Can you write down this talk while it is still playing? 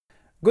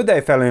Good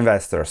day, fellow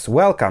investors.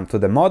 Welcome to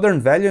the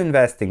Modern Value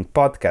Investing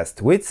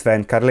podcast with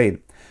Sven Karlin,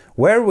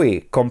 where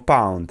we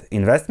compound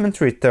investment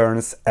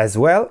returns as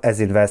well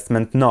as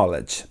investment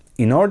knowledge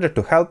in order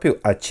to help you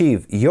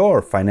achieve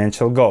your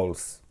financial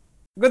goals.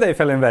 Good day,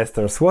 fellow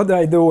investors. What do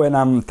I do when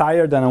I'm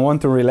tired and I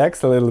want to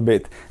relax a little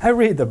bit? I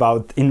read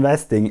about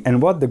investing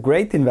and what the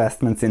great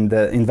investors in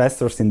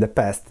the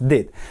past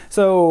did.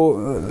 So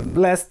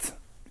last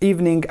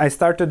evening I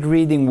started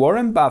reading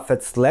Warren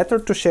Buffett's letter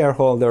to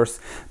shareholders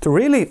to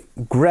really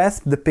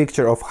grasp the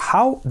picture of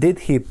how did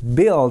he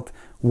build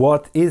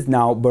what is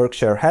now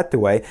Berkshire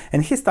Hathaway,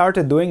 and he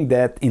started doing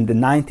that in the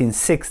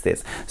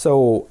 1960s.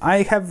 So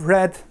I have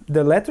read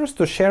the letters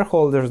to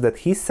shareholders that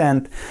he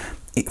sent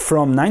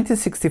from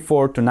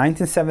 1964 to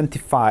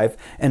 1975,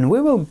 and we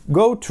will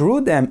go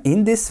through them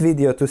in this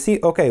video to see,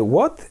 okay,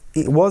 what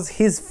was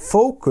his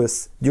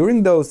focus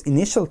during those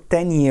initial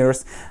 10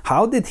 years,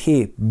 how did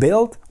he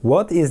build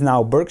what is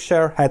now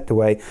Berkshire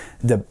Hathaway,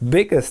 the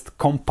biggest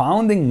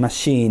compounding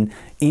machine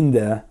in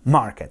the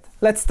market.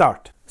 Let's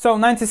start. So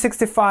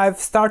 1965,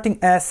 starting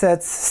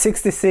assets,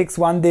 66,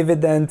 one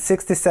dividend,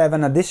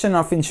 67, addition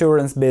of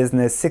insurance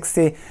business,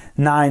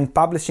 69,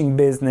 publishing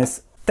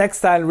business,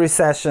 textile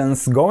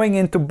recessions, going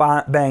into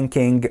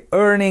banking,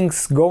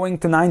 earnings going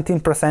to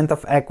 19%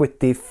 of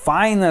equity,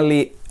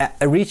 finally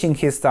reaching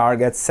his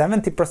target,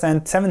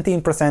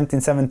 17%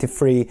 in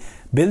 73,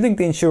 building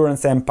the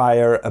insurance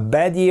empire, a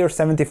bad year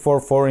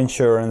 74 for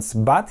insurance,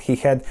 but he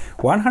had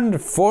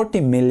 140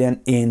 million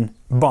in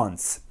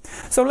bonds.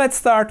 So let's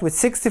start with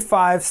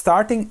 65,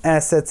 starting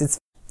assets.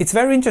 It's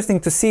very interesting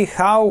to see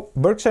how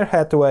Berkshire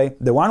Hathaway,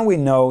 the one we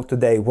know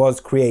today, was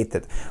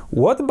created.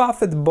 What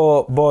Buffett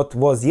bought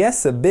was,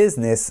 yes, a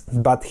business,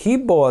 but he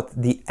bought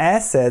the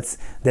assets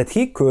that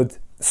he could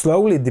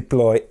slowly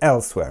deploy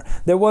elsewhere.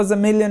 There was $1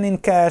 million in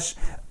cash,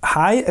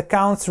 high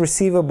accounts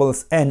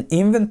receivables and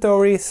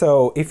inventory,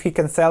 so if he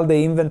can sell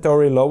the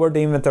inventory, lower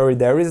the inventory,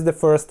 there is the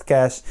first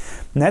cash.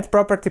 Net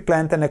property,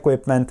 plant and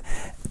equipment,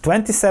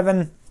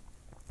 27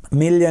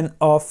 million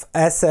of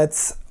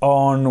assets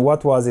on,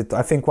 what was it?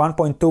 I think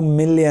 1.2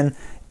 million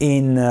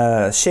in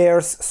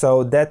shares,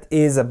 so that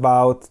is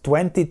about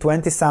 20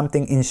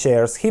 something in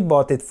shares. He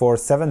bought it for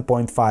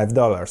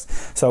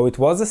 $7.5. So it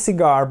was a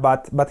cigar,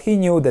 but he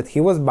knew that he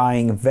was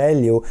buying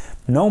value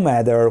no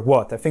matter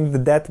what. I think the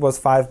debt was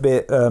 5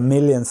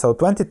 million, so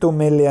 22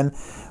 million,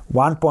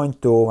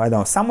 1.2, I don't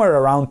know, somewhere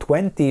around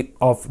 20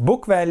 of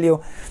book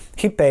value.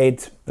 He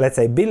paid, let's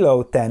say,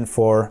 below 10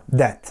 for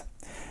that.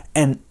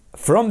 And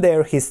from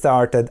there, he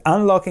started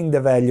unlocking the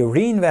value,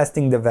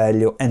 reinvesting the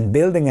value, and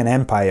building an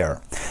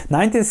empire.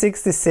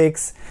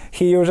 1966,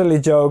 he usually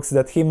jokes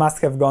that he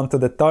must have gone to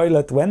the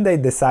toilet when they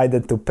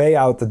decided to pay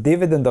out a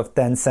dividend of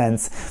 10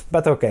 cents.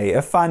 But okay,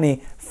 a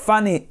funny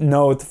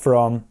note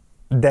from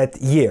that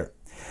year.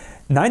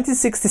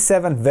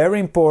 1967, very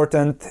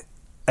important.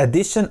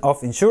 Addition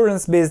of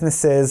insurance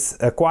businesses,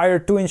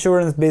 acquired 2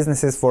 insurance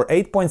businesses for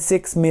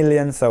 8.6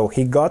 million, so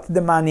he got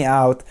the money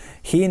out.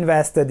 He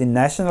invested in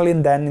National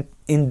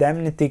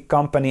Indemnity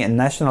Company and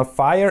National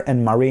Fire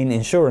and Marine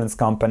Insurance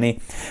Company.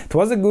 It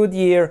was a good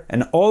year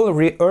and all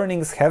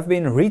earnings have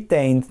been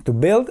retained to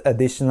build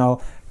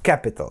additional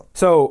capital.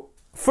 So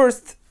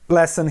first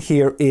lesson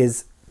here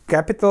is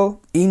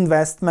capital,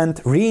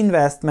 investment,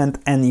 reinvestment,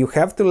 and you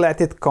have to let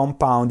it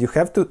compound. You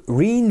have to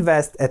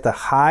reinvest at a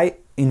high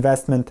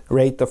investment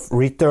rate of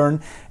return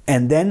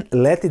and then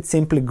let it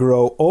simply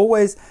grow.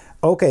 Always,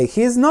 okay,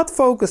 he's not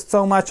focused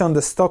so much on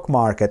the stock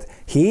market.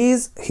 He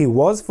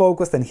was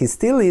focused and he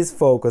still is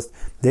focused.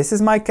 This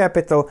is my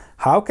capital.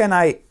 How can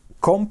I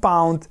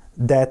compound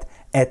that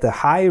at a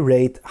high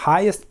rate,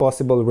 highest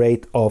possible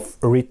rate of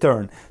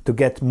return to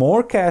get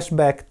more cash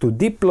back, to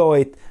deploy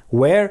it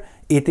where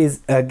it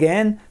is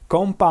again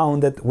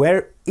compounded,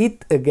 where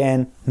it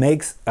again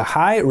makes a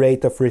high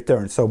rate of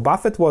return. So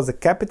Buffett was a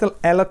capital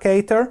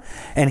allocator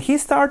and he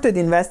started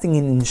investing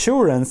in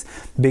insurance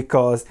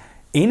because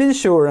in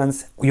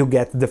insurance you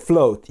get the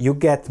float, you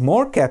get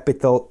more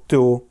capital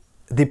to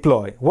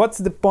deploy. What's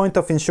the point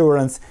of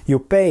insurance? You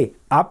pay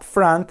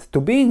upfront to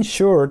be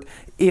insured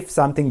if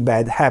something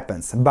bad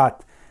happens,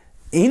 but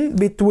in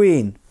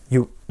between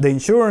the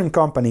insurance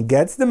company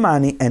gets the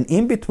money and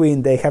in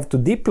between they have to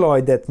deploy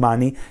that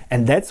money,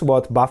 and that's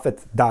what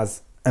Buffett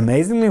does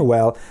amazingly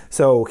well.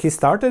 So he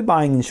started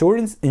buying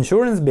insurance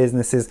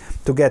businesses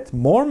to get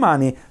more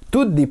money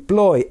to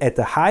deploy at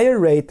a higher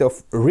rate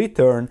of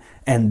return,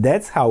 and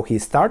that's how he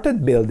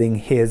started building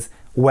his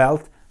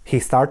wealth.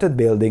 He started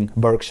building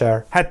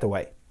Berkshire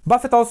Hathaway.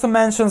 Buffett also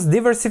mentions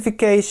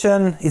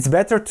diversification. It's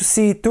better to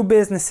see 2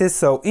 businesses,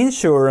 so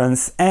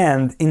insurance,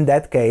 and in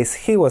that case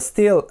he was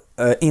still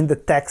in the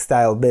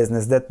textile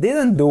business that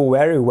didn't do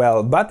very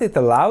well, but it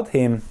allowed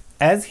him,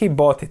 as he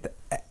bought it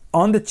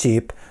on the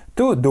cheap,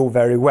 to do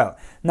very well.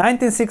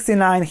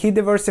 1969, he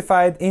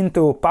diversified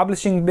into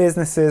publishing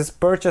businesses,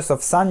 purchase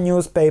of Sun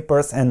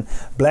newspapers and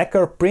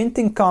Blacker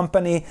Printing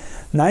Company.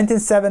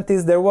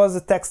 1970s, there was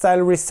a textile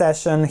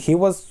recession. He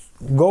was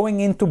going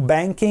into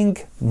banking,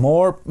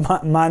 more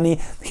money.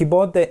 He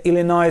bought the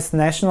Illinois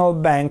National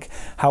Bank.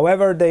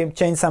 However, they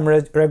changed some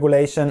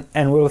regulation,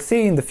 and we'll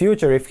see in the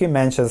future if he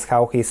mentions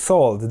how he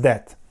sold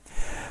that.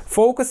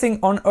 Focusing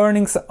on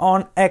earnings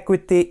on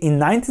equity in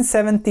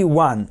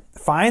 1971,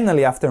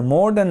 finally, after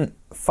more than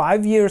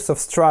 5 years of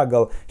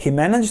struggle, he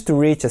managed to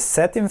reach a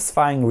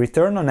satisfying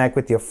return on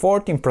equity of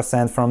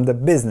 14% from the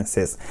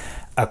businesses,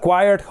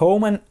 acquired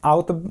home and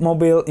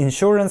automobile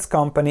insurance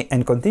company,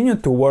 and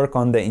continued to work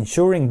on the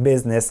insuring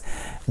business,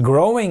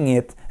 growing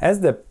it as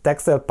the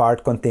textile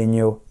part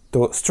continued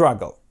to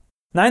struggle.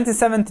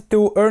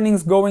 1972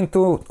 earnings going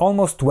to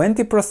almost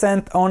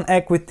 20% on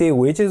equity,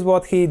 which is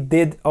what he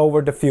did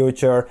over the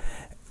future,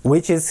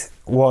 which is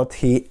what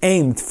he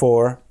aimed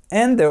for.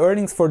 And the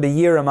earnings for the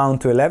year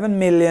amount to 11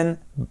 million.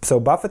 So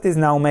Buffett is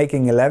now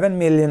making 11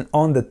 million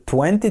on the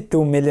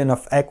 22 million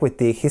of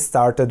equity he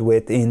started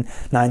with in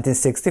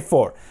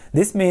 1964.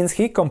 This means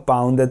he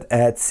compounded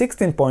at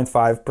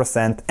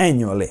 16.5%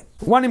 annually.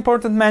 One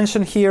important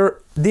mention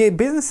here, the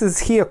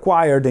businesses he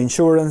acquired, the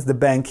insurance, the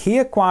bank, he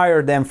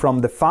acquired them from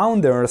the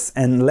founders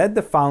and let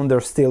the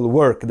founders still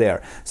work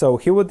there. So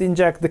he would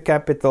inject the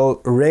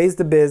capital, raise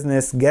the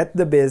business, get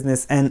the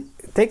business, and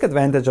take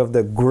advantage of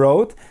the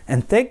growth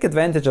and take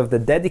advantage of the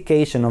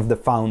dedication of the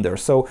founder.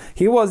 So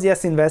he was,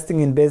 yes,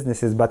 investing in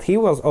businesses, but he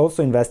was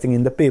also investing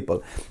in the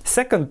people.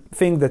 Second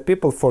thing that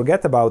people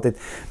forget about it,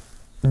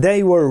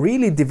 they were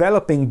really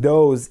developing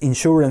those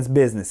insurance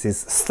businesses,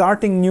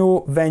 starting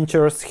new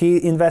ventures.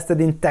 He invested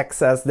in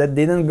Texas, that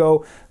didn't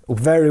go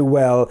very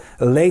well,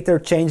 later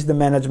changed the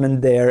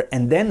management there,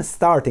 and then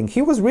starting.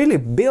 He was really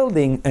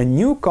building a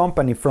new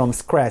company from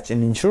scratch,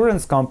 an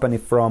insurance company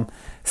from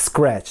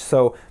scratch.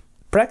 So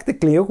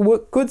practically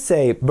you could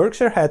say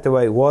Berkshire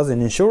Hathaway was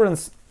an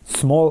insurance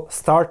small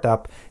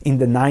startup in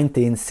the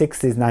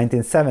 1960s,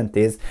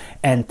 1970s,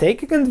 and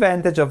taking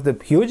advantage of the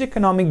huge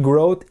economic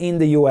growth in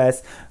the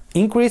US,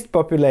 increased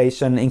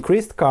population,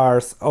 increased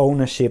cars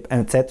ownership,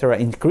 etc.,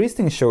 increased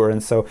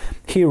insurance. So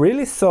he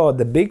really saw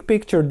the big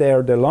picture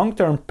there, the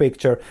long-term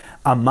picture,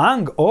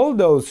 among all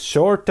those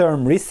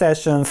short-term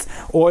recessions,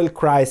 oil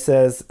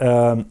crisis,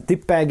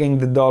 depegging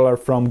the dollar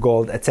from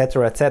gold,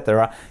 etc.,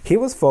 etc. He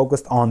was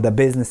focused on the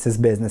businesses,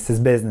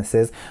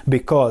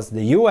 because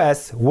the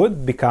US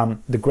would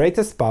become the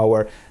greatest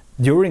power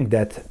during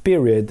that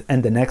period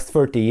and the next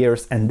 30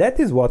 years, and that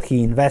is what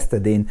he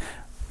invested in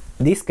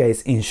this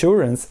case,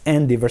 insurance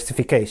and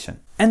diversification.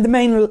 And the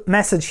main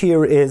message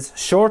here is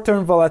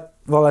short-term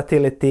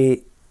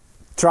volatility,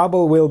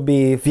 trouble will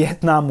be,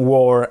 Vietnam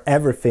War,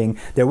 everything.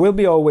 There will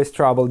be always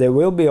trouble, there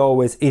will be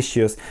always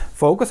issues.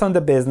 Focus on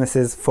the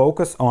businesses,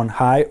 focus on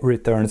high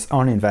returns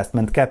on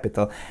investment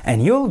capital,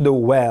 and you'll do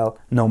well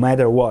no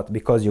matter what,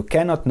 because you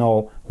cannot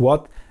know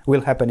what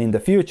will happen in the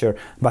future.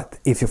 But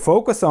if you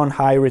focus on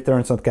high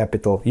returns on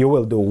capital, you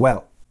will do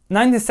well.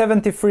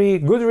 1973,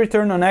 good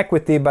return on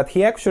equity, but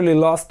he actually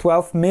lost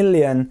 12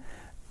 million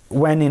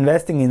when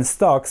investing in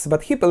stocks,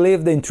 but he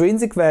believed the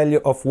intrinsic value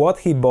of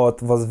what he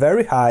bought was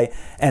very high,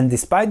 and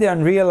despite the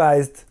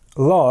unrealized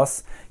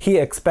loss, he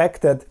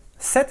expected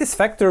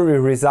satisfactory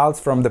results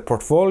from the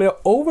portfolio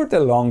over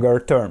the longer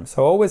term.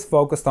 So always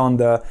focused on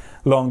the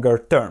longer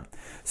term.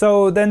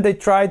 So then they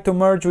tried to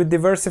merge with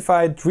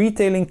diversified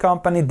retailing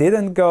company,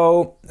 didn't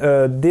go,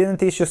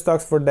 didn't issue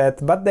stocks for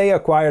that, but they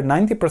acquired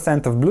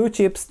 90% of blue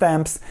chip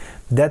stamps.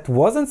 That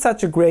wasn't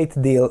such a great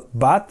deal,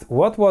 but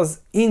what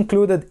was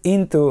included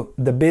into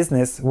the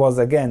business was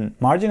again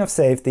margin of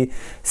safety,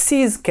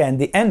 See's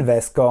Candy, and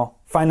Vesco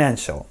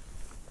Financial.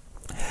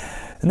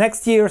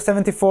 Next year,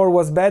 74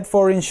 was bad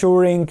for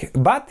insuring,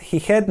 but he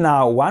had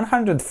now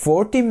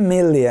 140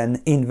 million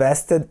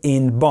invested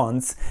in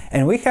bonds,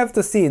 and we have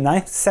to see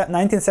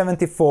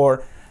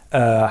 1974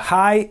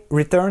 high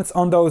returns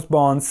on those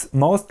bonds,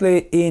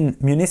 mostly in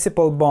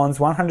municipal bonds,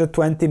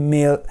 120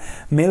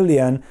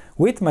 million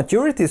with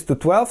maturities to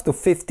 12 to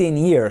 15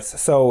 years.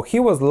 So he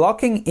was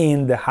locking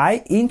in the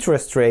high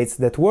interest rates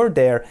that were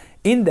there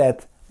in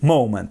that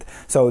moment.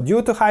 So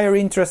due to higher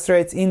interest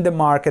rates in the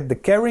market, the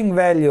carrying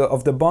value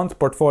of the bond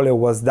portfolio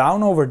was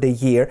down over the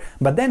year,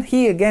 but then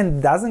he again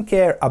doesn't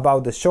care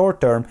about the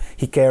short term,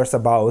 he cares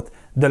about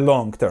the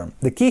long term.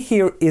 The key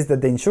here is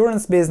that the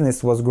insurance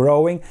business was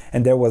growing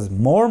and there was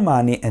more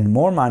money and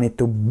more money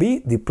to be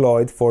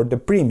deployed for the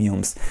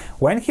premiums.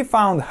 When he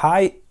found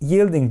high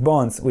yielding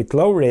bonds with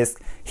low risk,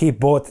 he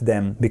bought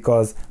them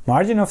because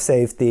margin of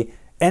safety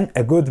and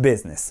a good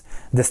business.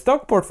 The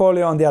stock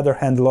portfolio, on the other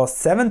hand, lost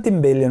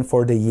 17 billion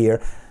for the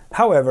year.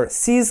 However,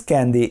 See's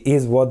Candy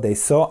is what they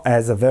saw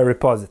as a very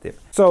positive.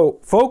 So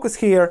focus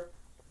here.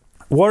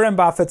 Warren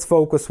Buffett's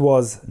focus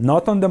was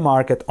not on the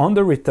market, on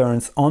the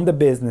returns, on the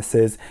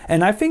businesses,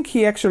 and I think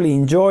he actually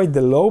enjoyed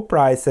the low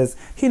prices.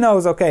 He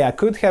knows, okay, I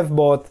could have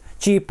bought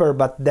cheaper,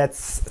 but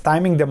that's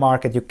timing the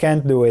market, you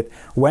can't do it.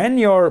 When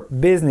your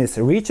business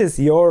reaches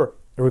your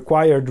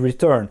required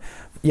return,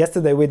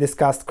 yesterday we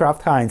discussed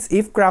Kraft Heinz.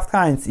 If Kraft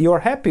Heinz,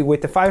 you're happy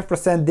with the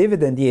 5%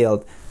 dividend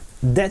yield,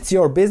 that's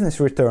your business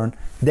return,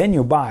 then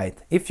you buy it.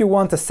 If you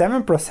want a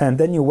 7%,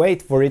 then you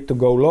wait for it to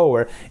go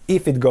lower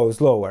if it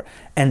goes lower.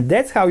 And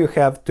that's how you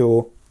have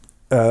to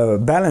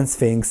balance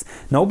things.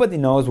 Nobody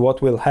knows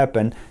what will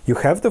happen. You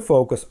have to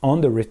focus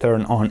on the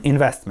return on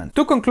investment.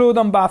 To conclude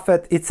on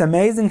Buffett, it's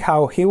amazing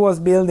how he was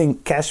building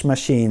cash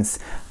machines,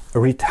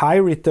 high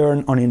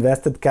return on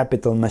invested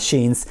capital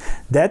machines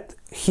that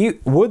he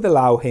would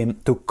allow him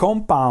to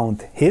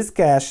compound his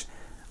cash,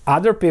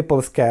 other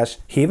people's cash.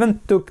 He even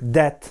took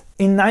debt.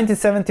 In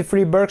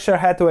 1973, Berkshire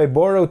Hathaway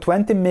borrowed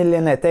 $20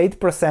 million at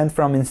 8%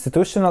 from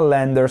institutional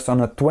lenders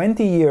on a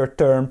 20-year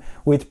term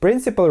with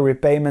principal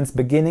repayments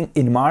beginning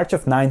in March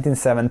of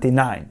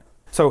 1979.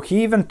 So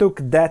he even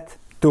took debt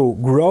to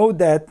grow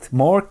debt,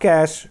 more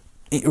cash,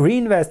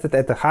 reinvested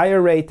at a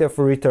higher rate of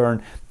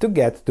return to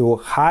get to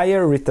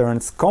higher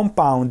returns,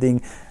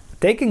 compounding,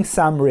 taking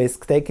some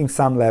risk, taking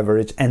some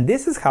leverage. And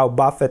this is how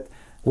Buffett,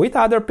 with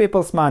other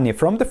people's money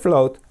from the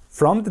float,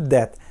 from the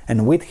debt,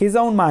 and with his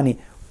own money,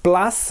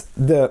 plus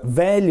the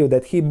value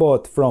that he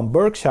bought from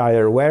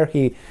Berkshire, where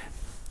he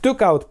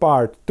took out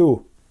part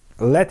to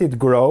let it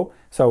grow.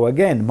 So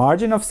again,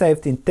 margin of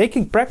safety,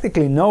 taking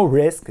practically no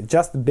risk,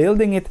 just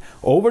building it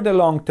over the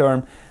long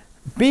term,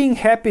 being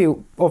happy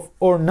of,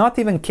 or not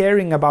even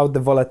caring about the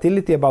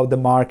volatility about the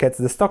markets.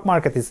 The stock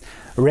market is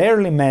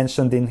rarely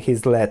mentioned in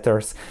his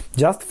letters,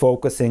 just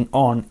focusing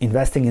on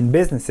investing in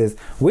businesses,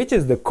 which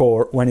is the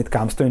core when it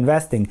comes to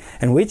investing,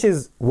 and which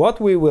is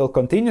what we will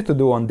continue to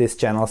do on this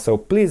channel. So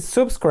please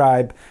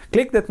subscribe,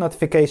 click that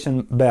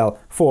notification bell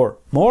for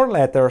more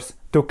letters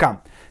to come.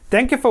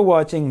 Thank you for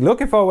watching,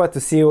 looking forward to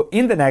see you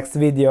in the next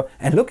video,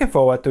 and looking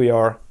forward to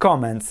your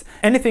comments.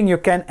 Anything you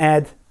can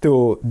add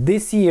to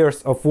this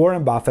year's of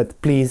Warren Buffett,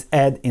 please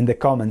add in the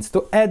comments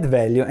to add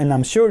value, and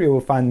I'm sure you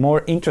will find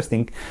more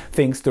interesting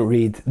things to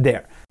read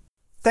there.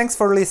 Thanks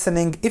for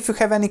listening. If you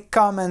have any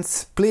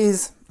comments,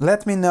 please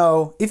let me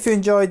know. If you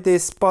enjoyed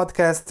this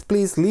podcast,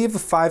 please leave a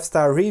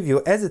 5-star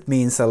review, as it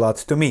means a lot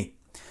to me.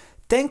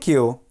 Thank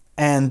you,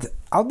 and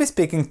I'll be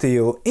speaking to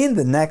you in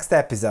the next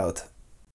episode.